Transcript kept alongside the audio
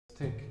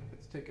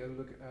take a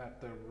look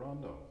at the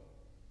Rondo.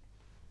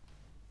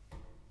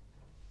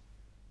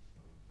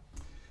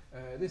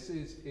 This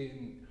is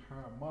in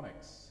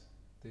harmonics,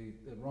 the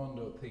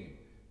Rondo theme.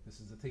 This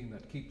is the theme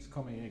that keeps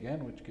coming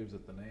again, which gives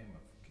it the name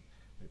of,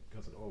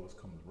 because it always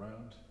comes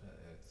round.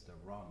 It's the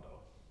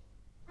Rondo.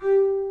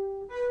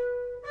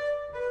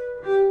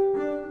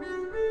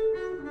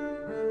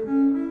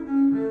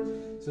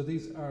 So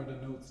these are the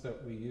notes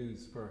that we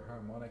use for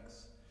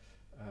harmonics.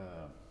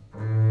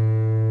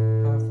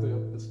 Halfway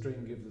up the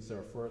string gives us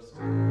our first.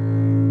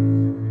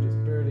 We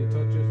just barely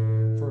touch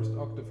it. First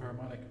octave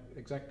harmonic,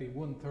 exactly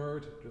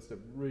 1/3. Just a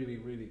really,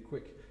 really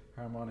quick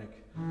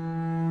harmonic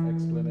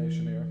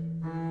explanation here.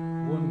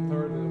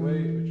 1/3 of the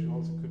way, which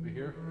also could be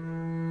here,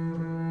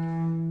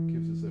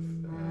 gives us a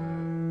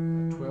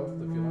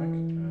 12th, if you like.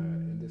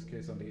 In this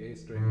case, on the A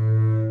string,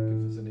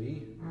 gives us an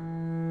E.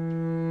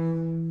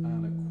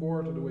 And a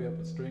quarter of the way up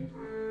the string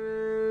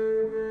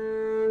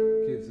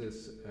gives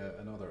us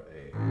another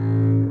A.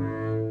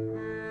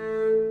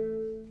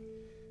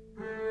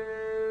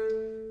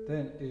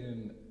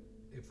 Then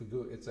if we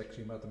go, it's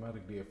actually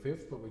mathematically a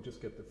 5th, but we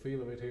just get the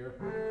feel of it here.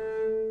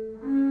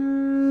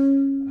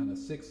 And a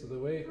 1/6 of the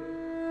way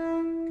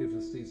gives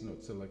us these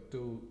notes. So like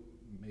do,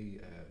 mi,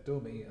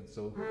 and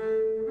so.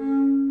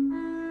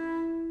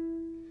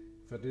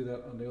 If I do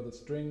that on the other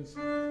strings,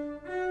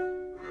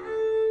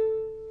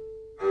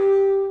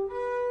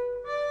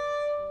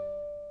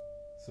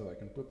 so I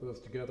can put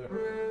those together.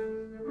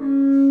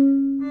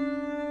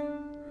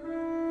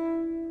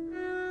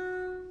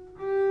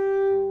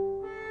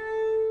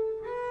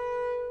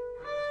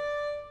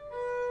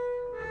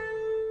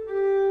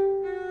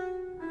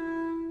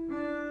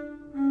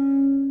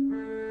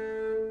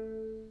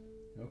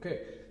 Okay,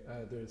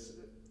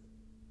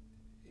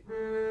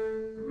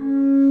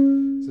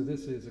 so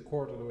this is a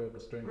quarter of the way up the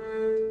string, a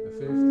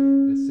 5th,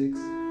 a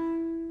 6th,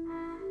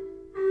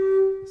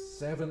 a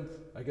 7th.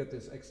 I get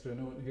this extra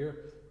note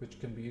here, which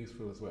can be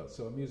useful as well.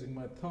 So I'm using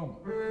my thumb.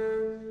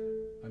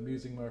 I'm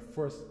using my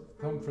first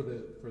thumb for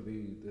the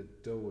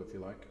do, if you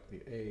like,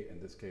 the A in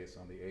this case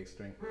on the A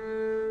string.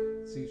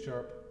 C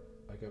sharp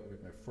I got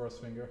with my first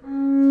finger,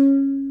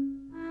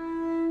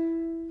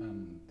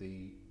 and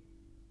the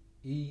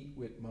E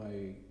with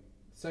my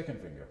second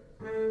finger.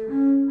 I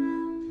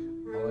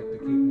like to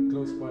keep them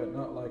close by it,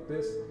 not like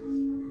this,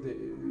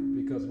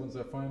 because once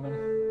I find them,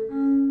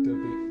 they'll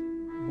be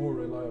more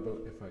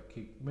reliable if I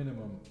keep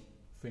minimum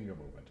finger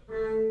movement.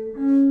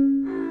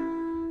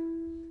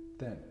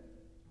 Then,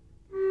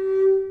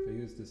 if I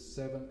use this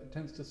 7, it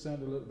tends to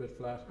sound a little bit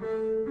flat.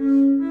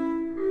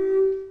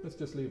 Let's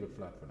just leave it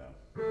flat for now.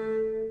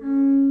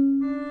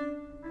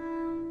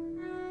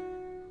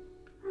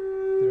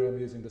 There I'm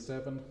using the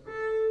 7.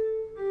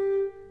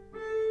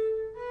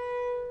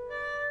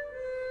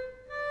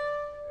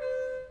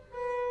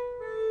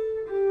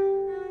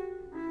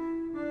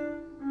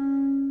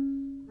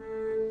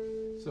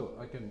 So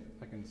I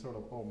can sort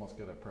of almost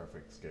get a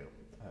perfect scale.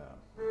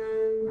 I've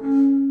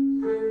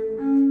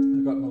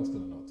got most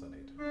of the notes I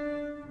need.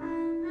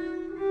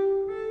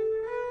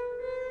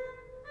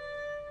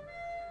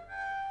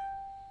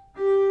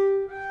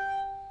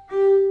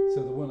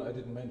 So the one I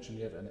didn't mention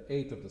yet, an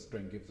 1/8 of the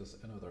string gives us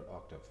another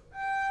octave.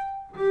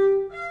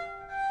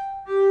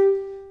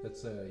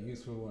 That's a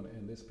useful one.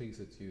 In this piece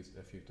it's used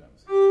a few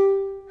times.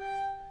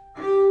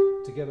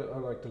 To get it, I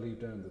like to leave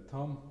down the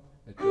thumb.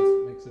 It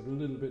just makes it a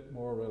little bit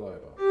more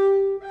reliable,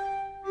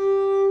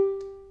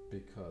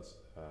 because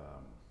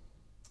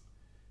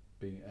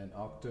being an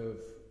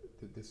octave,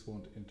 this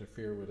won't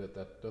interfere with it.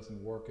 That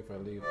doesn't work if I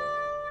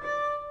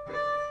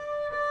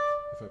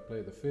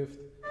play the 5th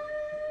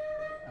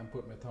and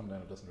put my thumb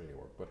down, it doesn't really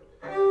work. But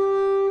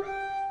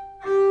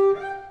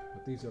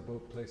these are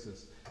both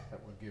places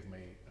that would give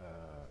me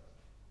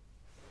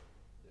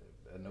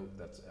a note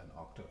that's an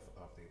octave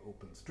of the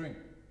open string.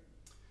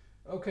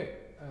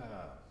 Okay.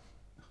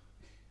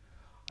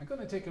 I'm going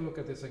to take a look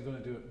at this. I'm going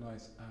to do it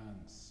nice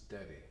and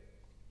steady.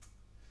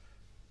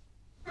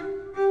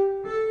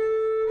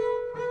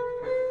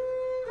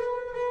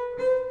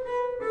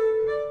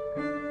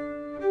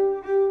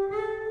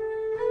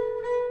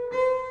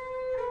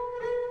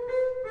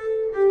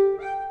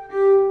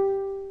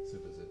 So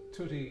there's a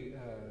tutti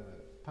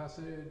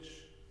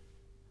passage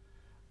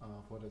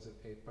of, what is it,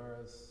 8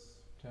 bars,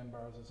 10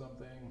 bars or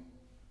something,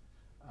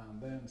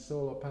 and then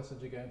solo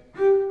passage again.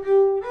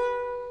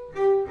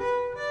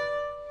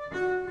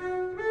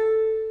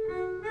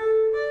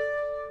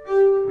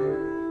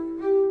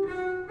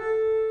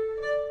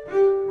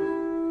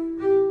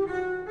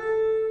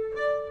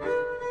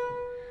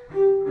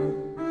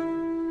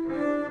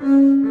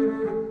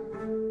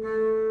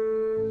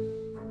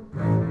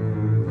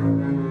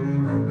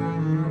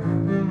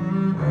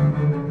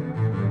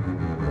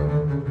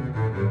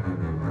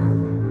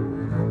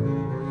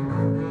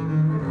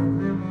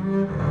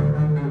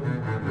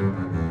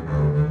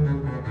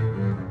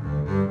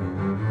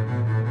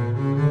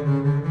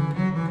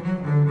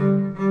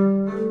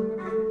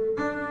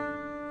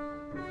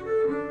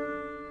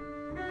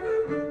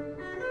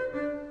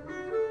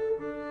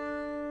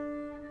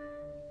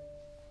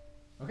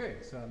 Okay,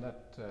 so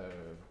that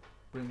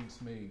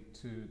brings me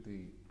to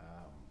the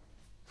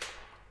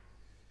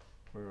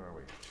where are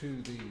we?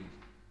 To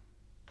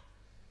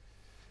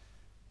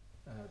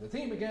the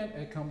theme again.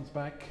 It comes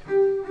back.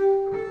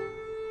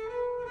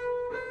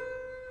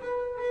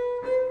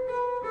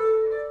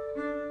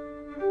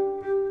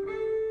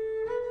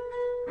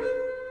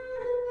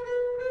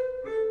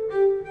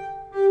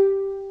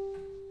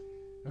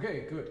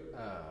 Okay, good.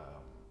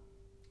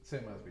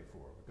 Same as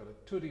before. We've got a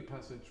tutti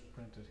passage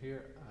printed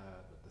here.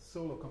 The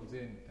solo comes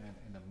in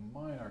a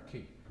minor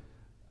key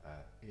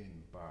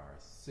in bar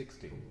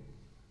 60.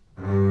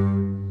 I'm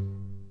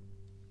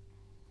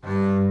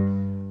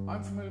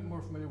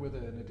more familiar with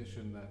an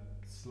edition that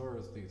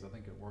slurs these. I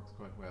think it works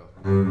quite well.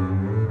 I'm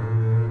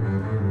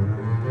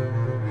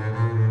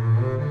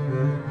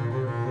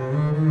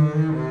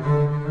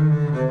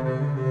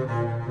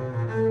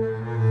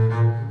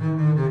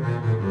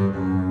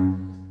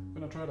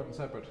going to try them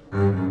separate.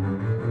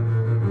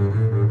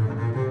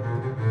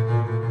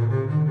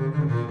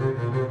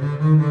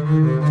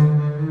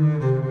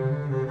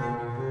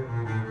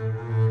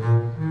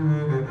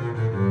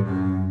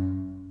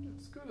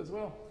 It's good as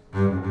well. I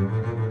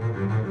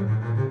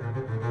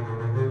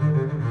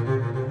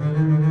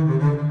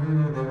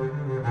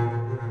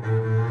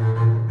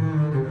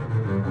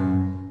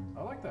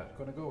like that.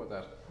 Going to go with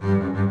that.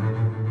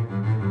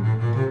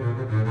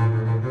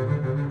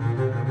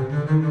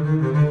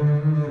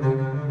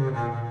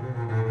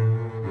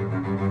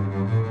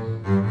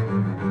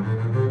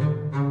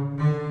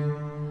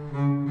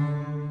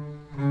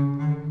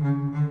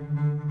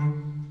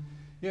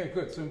 Yeah,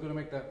 good. So I'm going to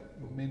make that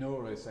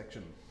minore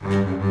section.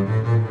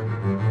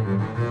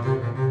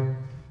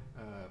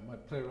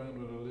 Might play around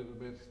with it a little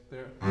bit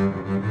there.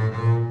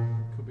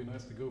 Could be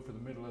nice to go for the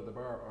middle of the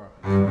bar or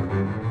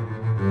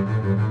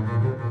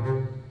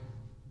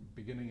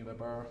beginning of the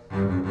bar. So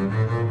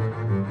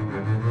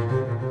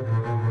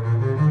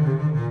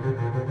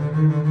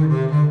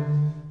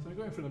I'm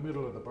going for the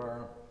middle of the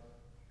bar.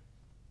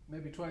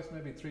 Maybe twice,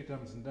 maybe 3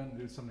 times, and then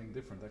do something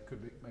different. That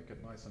could make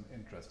it nice and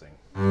interesting.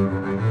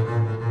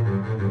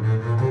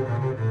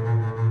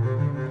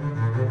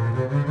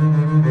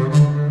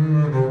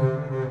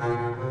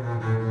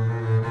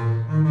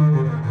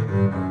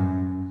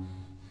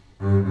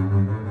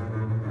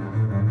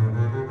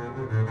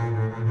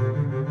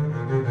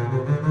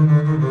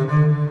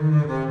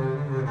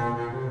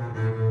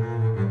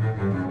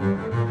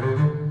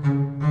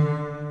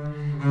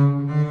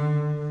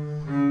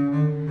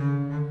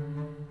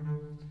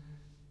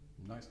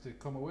 To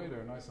come away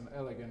there nice and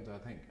elegant, I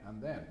think,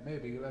 and then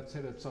maybe let's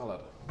hit it solid.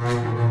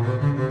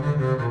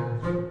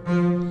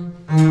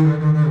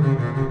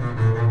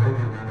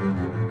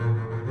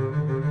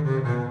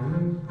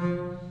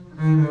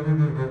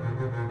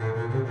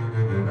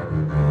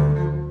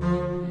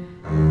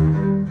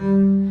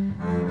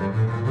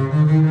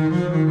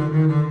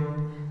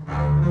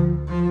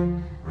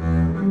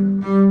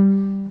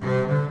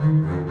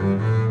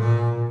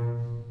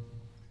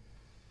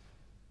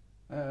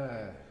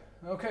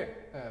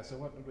 So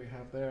what did we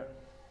have there?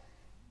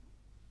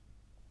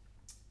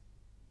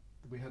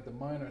 We had the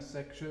minor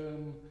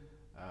section.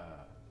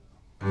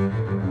 We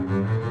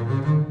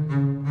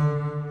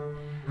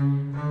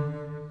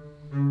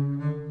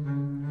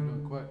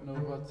don't quite know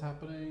what's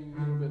happening. A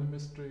little bit of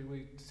mystery.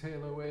 We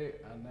tail away,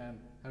 and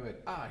then have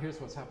it. Here's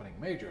what's happening.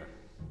 Major.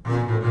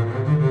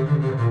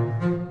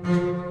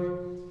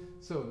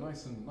 So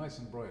nice and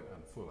bright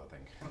and full, I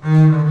think.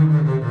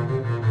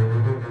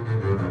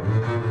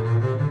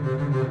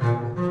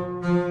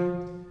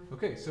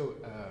 Okay, so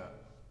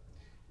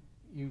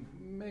you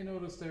may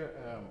notice there,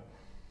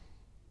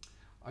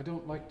 I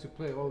don't like to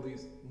play all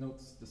these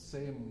notes the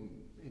same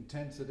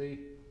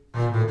intensity.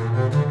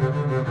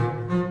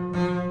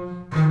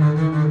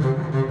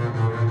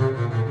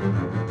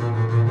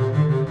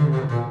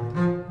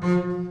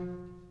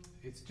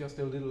 It's just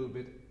a little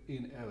bit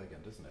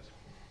inelegant, isn't it?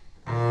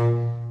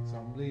 So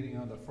I'm leading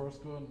on the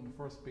first one, the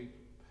first beat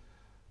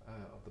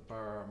of the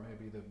bar,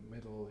 maybe the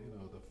middle,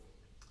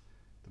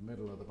 the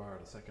middle of the bar,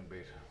 the second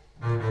beat.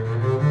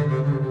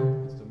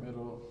 That's the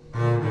middle.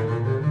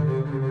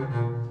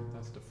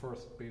 That's the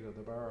first beat of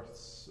the bar.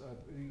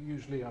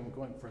 Usually I'm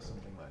going for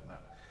something like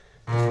that.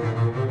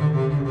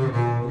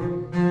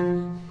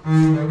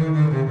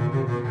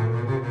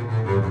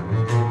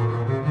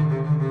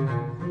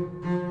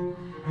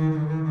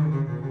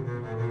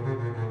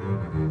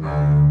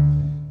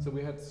 So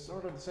we had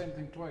sort of the same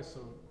thing twice, so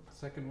the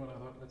second one I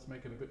thought, let's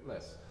make it a bit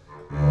less.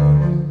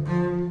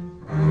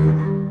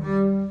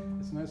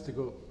 It's nice to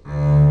go.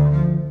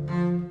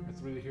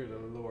 It's really here the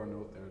lower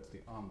note there. It's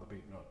the on the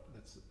beat note.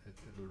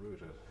 It'll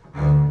root it.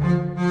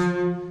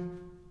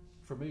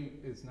 For me,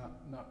 it's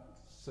not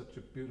such a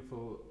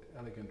beautiful,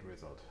 elegant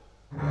result.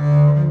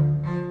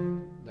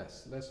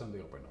 Less on the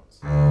upper notes.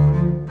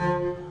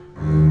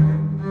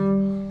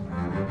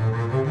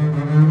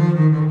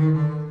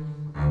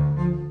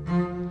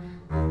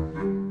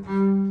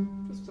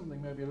 Just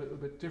something maybe a little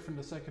bit different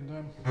the second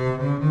time.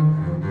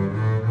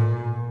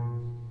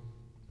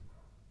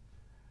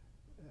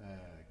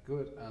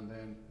 Good, and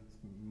then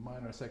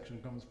minor minor section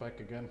comes back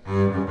again.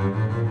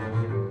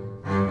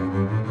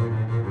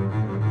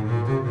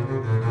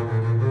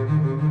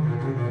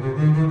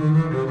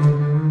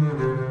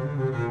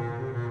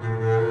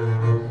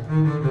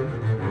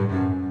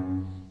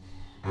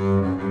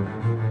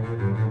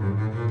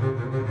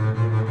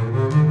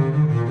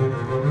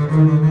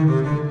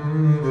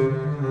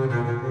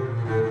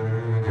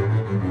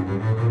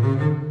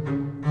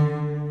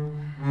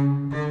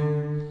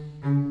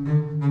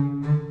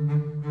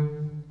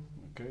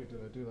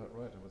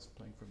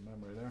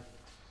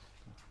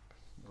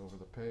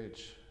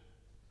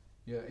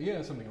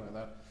 Yeah, something like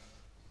that.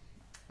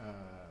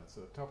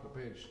 So top of the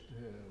page,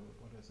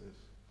 what is it?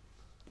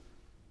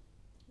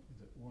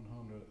 Is it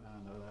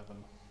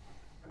 111?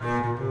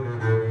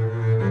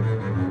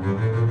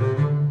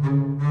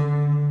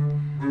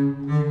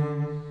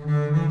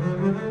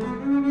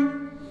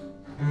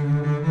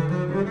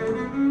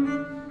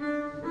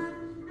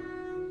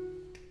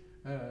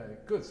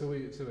 Good. So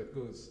it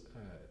goes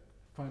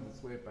finds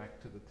its way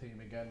back to the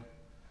theme again.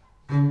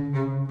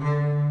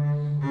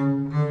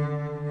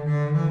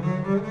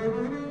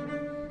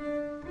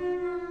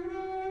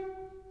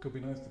 Could be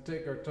nice to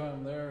take our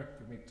time there,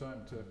 give me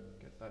time to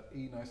get that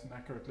E nice and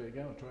accurately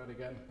again. I'll try it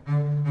again.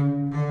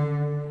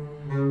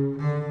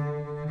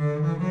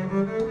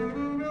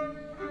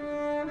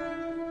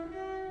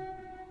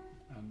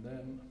 And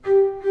then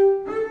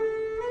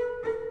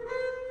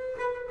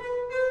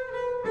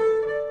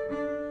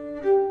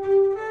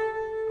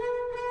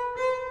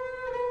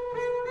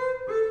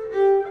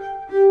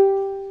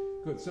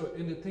good. So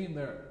in the theme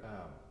there,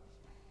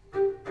 I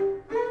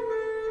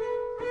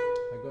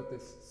got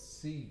this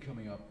C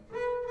coming up.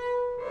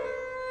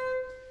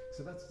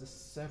 So that's the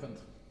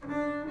 7th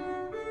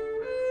on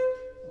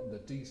the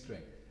D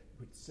string,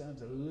 which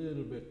sounds a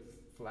little bit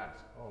flat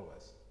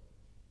always.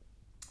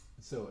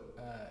 So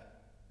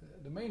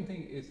the main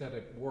thing is that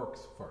it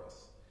works for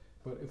us.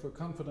 But if we're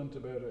confident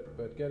about it,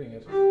 about getting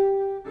it,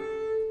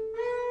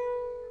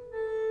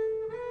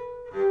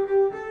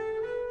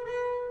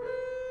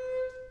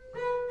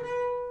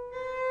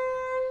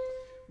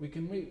 we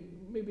can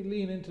maybe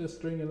lean into the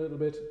string a little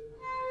bit.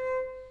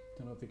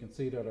 Don't know if you can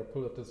see that, or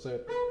pull it this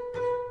side.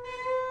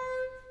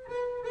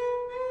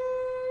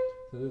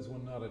 So there's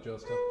one not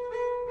adjuster.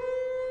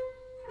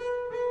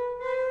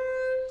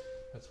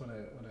 That's when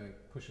I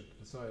push it to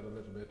the side a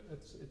little bit.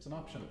 It's an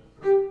option.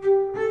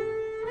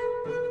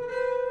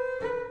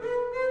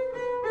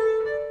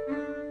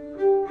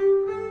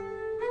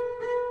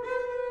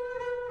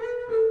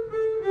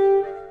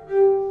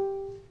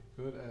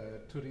 Good.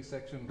 Tutti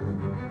section.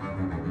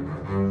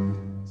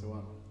 So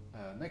on.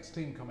 Next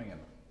theme coming in.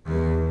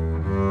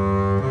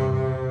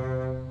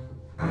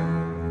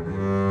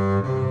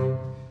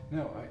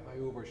 Now I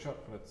overshot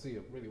for that C.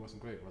 It really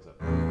wasn't great, was it?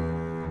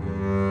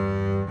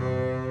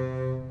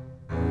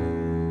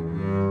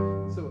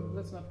 So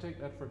let's not take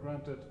that for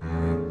granted.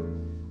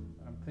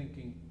 I'm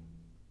thinking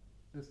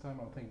this time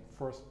I'll think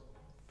first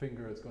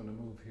finger is going to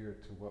move here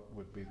to what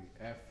would be the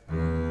F.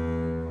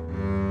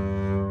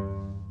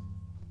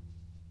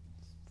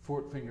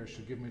 Fourth finger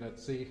should give me that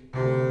C.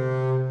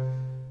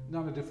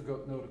 Not a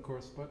difficult note, of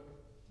course, but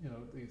you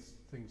know, these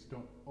things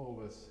don't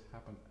always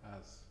happen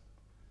as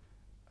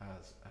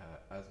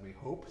we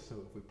hope. So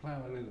if we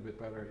plan a little bit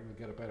better, we'll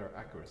get a better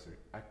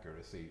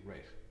accuracy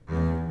rate.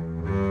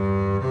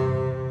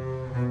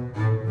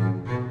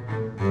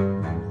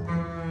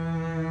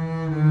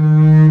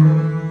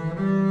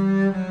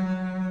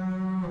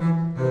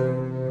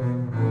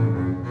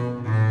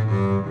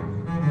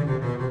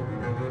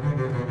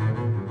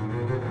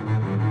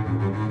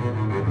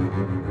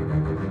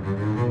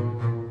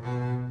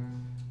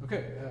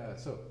 Okay,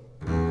 so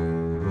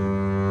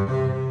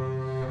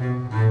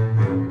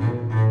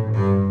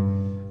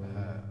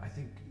I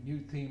think new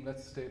theme,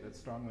 let's state it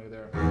strongly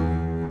there.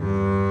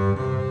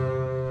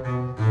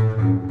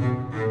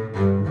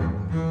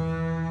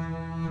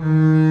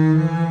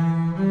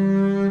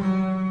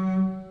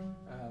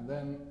 And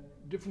then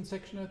different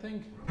section, I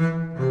think,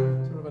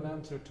 sort of an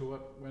answer to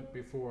what went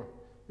before,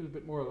 a little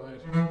bit more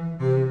light.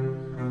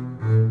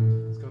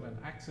 It's got an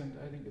accent,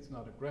 I think it's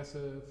not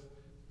aggressive.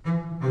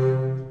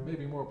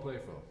 Maybe more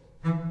playful.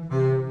 It's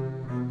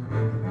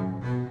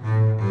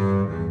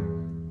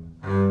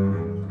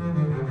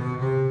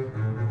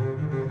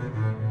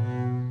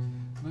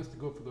nice to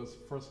go for those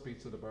first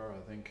beats of the bar, I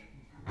think.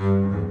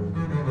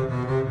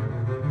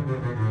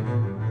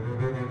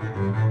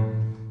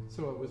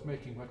 So I was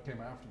making what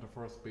came after the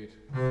first beat.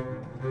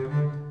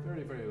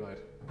 Very, very light.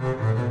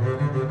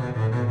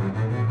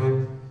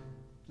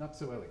 Not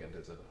so elegant,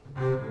 is it?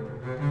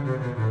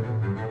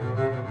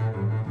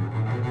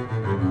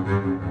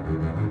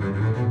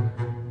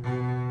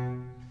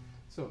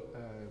 So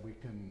we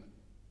can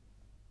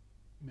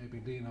maybe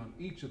lean on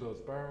each of those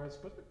bars,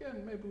 but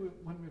again, maybe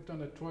when we've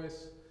done it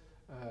twice,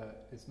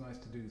 it's nice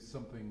to do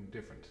something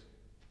different.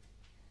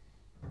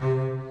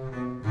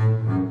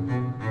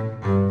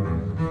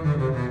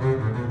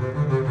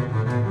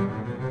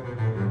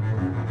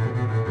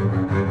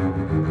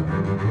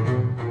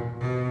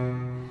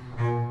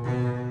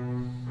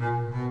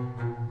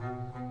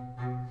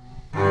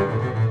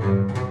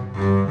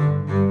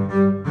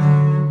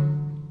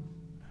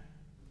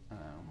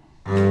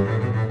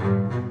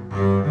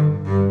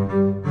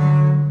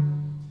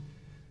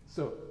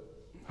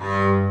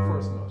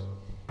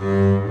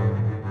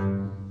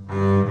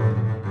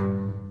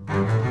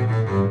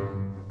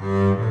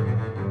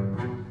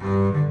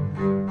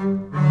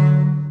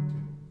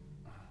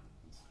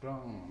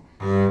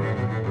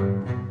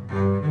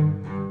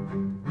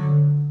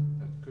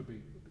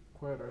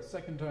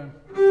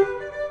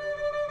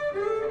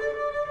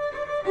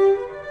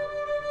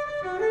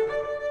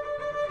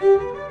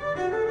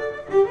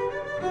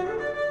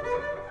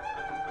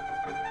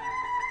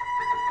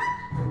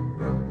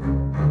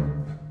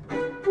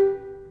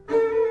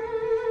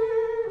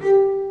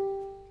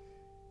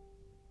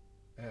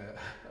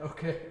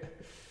 Okay.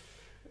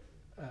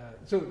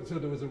 So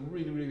there was a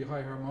really, really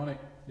high harmonic.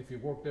 If you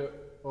worked out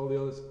all the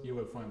others, you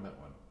will find that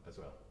one as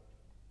well.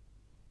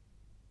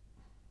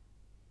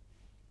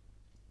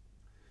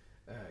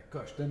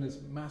 Gosh, then this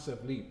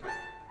massive leap.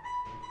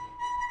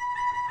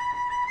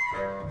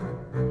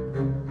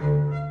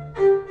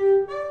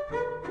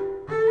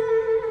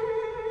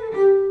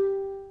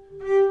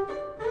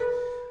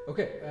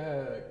 Okay,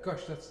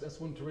 gosh, that's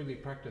one to really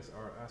practice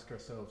or ask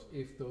ourselves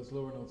if those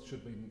lower notes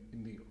should be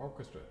in the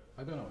orchestra.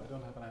 I don't know, I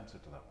don't have an answer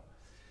to that one.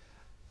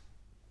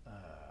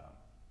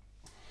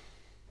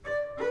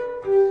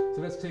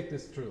 So let's take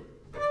this through.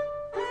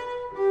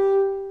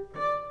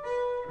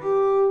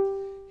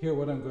 Here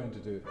what I'm going to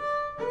do,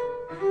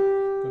 I'm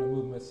going to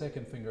move my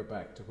second finger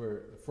back to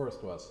where the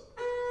first was.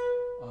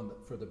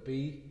 For the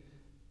B,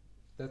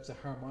 that's a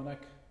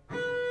harmonic.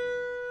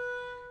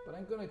 But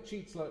I'm going to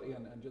cheat slightly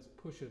and just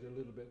push it a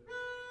little bit.